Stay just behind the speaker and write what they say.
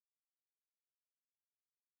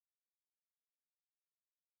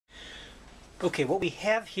Okay, what we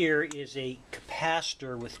have here is a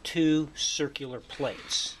capacitor with two circular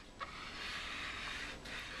plates.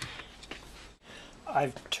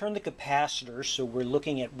 I've turned the capacitor, so we're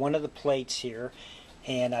looking at one of the plates here,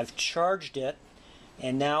 and I've charged it,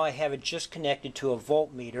 and now I have it just connected to a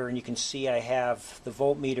voltmeter, and you can see I have the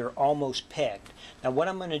voltmeter almost pegged. Now what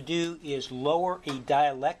I'm going to do is lower a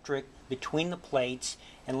dielectric between the plates,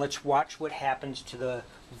 and let's watch what happens to the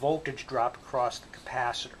voltage drop across the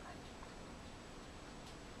capacitor.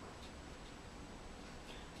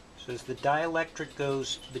 So as the dielectric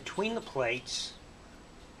goes between the plates,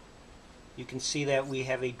 you can see that we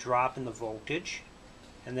have a drop in the voltage,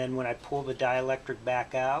 and then when I pull the dielectric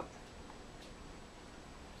back out,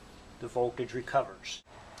 the voltage recovers.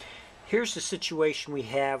 Here's the situation we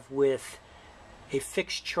have with a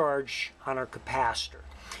fixed charge on our capacitor.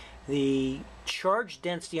 The charge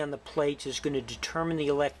density on the plates is going to determine the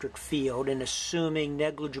electric field, and assuming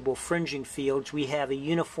negligible fringing fields, we have a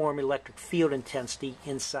uniform electric field intensity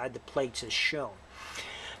inside the plates as shown.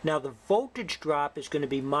 Now the voltage drop is going to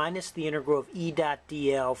be minus the integral of E dot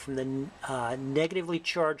dl from the negatively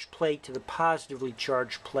charged plate to the positively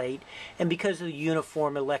charged plate, and because of the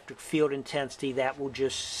uniform electric field intensity, that will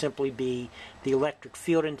just simply be the electric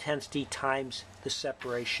field intensity times the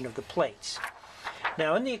separation of the plates.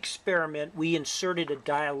 Now in the experiment we inserted a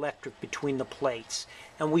dielectric between the plates,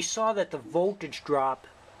 and we saw that the voltage drop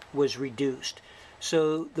was reduced.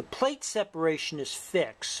 So the plate separation is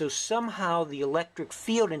fixed, so somehow the electric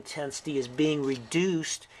field intensity is being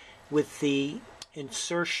reduced with the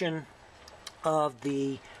insertion of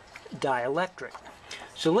the dielectric.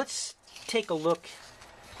 So let's take a look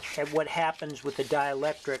at what happens with the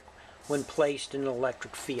dielectric when placed in an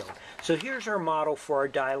electric field. So here's our model for our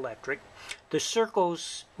dielectric. The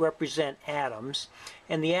circles represent atoms,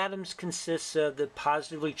 and the atoms consist of the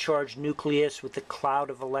positively charged nucleus with the cloud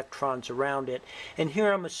of electrons around it. And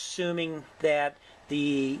here I'm assuming that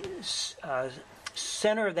the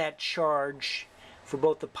center of that charge for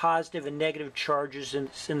both the positive and negative charges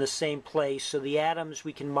is in the same place. So the atoms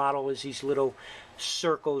we can model as these little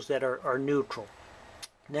circles that are neutral.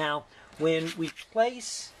 Now, when we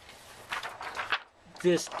place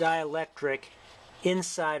this dielectric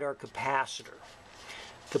inside our capacitor,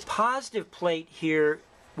 the positive plate here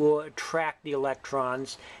will attract the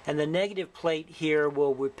electrons, and the negative plate here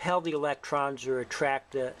will repel the electrons or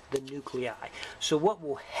attract the nuclei. So what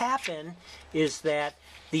will happen is that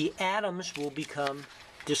the atoms will become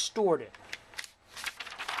distorted,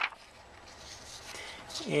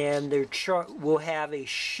 and we'll have a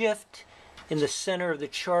shift in the center of the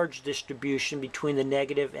charge distribution between the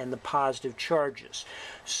negative and the positive charges.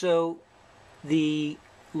 So the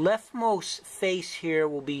leftmost face here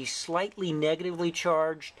will be slightly negatively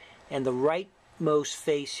charged, and the rightmost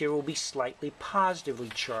face here will be slightly positively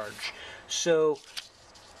charged. So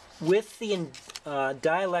with the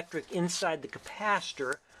dielectric inside the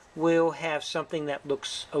capacitor, we'll have something that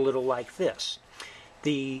looks a little like this.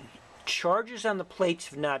 The charges on the plates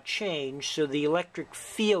have not changed, so the electric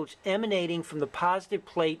fields emanating from the positive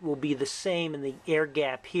plate will be the same in the air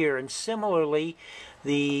gap here, and similarly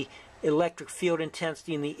the electric field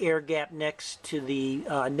intensity in the air gap next to the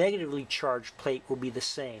negatively charged plate will be the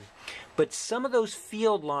same. But some of those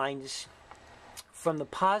field lines from the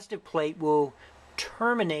positive plate will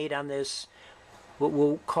terminate on this, what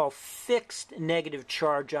we'll call fixed negative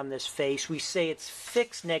charge on this face. We say it's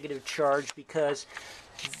fixed negative charge because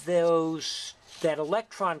that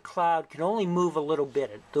electron cloud can only move a little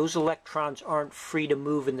bit. Those electrons aren't free to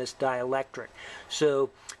move in this dielectric.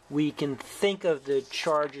 So we can think of the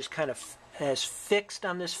charge as kind of as fixed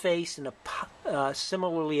on this face, and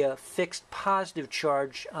similarly a fixed positive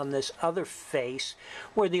charge on this other face,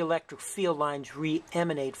 where the electric field lines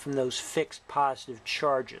re-emanate from those fixed positive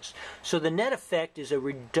charges. So the net effect is a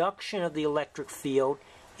reduction of the electric field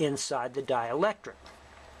inside the dielectric.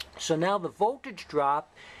 So now the voltage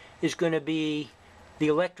drop is going to be the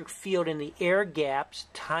electric field in the air gaps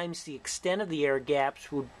times the extent of the air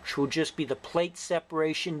gaps, which will just be the plate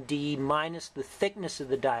separation d minus the thickness of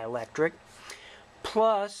the dielectric,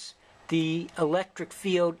 plus the electric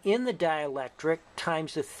field in the dielectric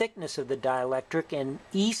times the thickness of the dielectric, and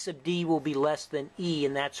E sub d will be less than E,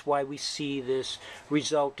 and that's why we see this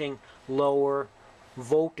resulting lower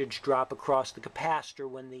voltage drop across the capacitor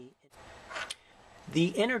when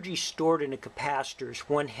the energy stored in a capacitor is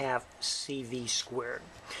 1/2 CV squared.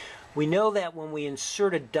 We know that when we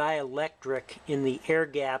insert a dielectric in the air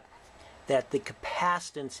gap that the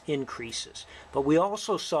capacitance increases, but we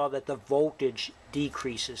also saw that the voltage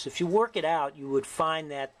decreases. If you work it out, you would find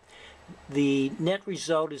that the net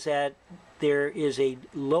result is that there is a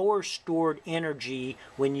lower stored energy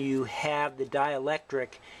when you have the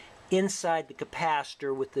dielectric inside the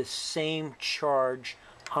capacitor with the same charge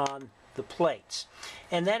on the plates.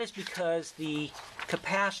 And that is because the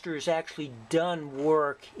capacitor has actually done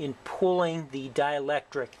work in pulling the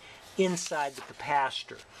dielectric inside the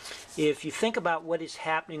capacitor. If you think about what is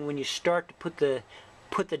happening when you start to put the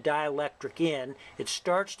dielectric in, it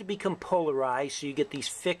starts to become polarized, so you get these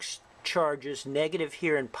fixed charges, negative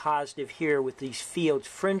here and positive here, with these fields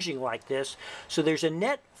fringing like this. So there's a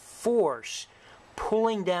net force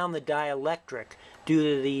pulling down the dielectric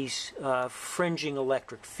due to these fringing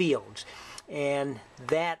electric fields, and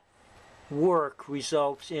that work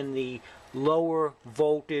results in the lower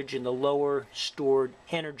voltage and the lower stored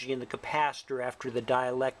energy in the capacitor after the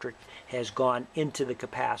dielectric has gone into the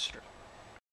capacitor.